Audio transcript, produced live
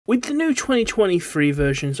With the new 2023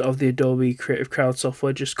 versions of the Adobe Creative Cloud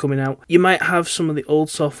software just coming out, you might have some of the old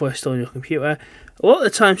software still on your computer. A lot of the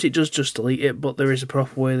times it does just delete it, but there is a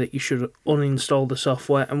proper way that you should uninstall the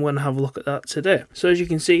software, and we're going to have a look at that today. So as you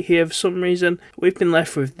can see here, for some reason, we've been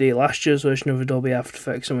left with the last year's version of Adobe After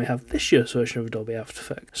Effects, and we have this year's version of Adobe After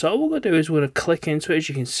Effects. So all we're going to do is we're going to click into it. As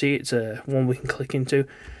you can see, it's one we can click into.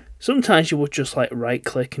 Sometimes you would just like right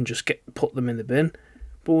click and just put them in the bin.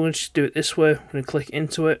 But we'll just do it this way. We're going to click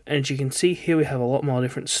into it, and as you can see here, we have a lot more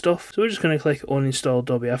different stuff. So we're just going to click Uninstall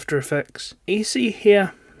Adobe After Effects. You see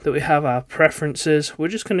here that we have our preferences. We're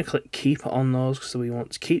just going to click keep on those because we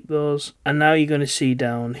want to keep those. And now you're going to see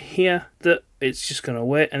down here that it's just going to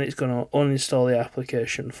wait and it's going to uninstall the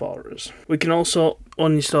application for us. We can also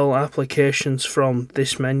uninstall applications from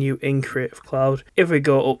this menu in Creative Cloud. If we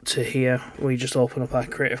go up to here, we just open up our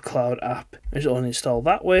Creative Cloud app and just uninstall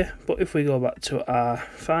that way. But if we go back to our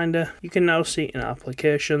Finder, you can now see in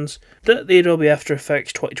applications that the Adobe After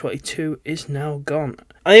Effects 2022 is now gone.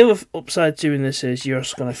 And the other upside to doing this is you're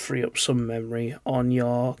also going to free up some memory on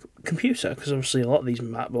your computer, because obviously a lot of these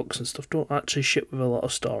MacBooks and stuff don't actually ship with a lot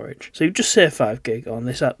of storage. So you just save 5 gig on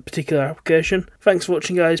this particular application. Thanks for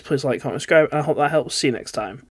watching, guys. Please like, comment, subscribe, and I hope that helps. See you next time.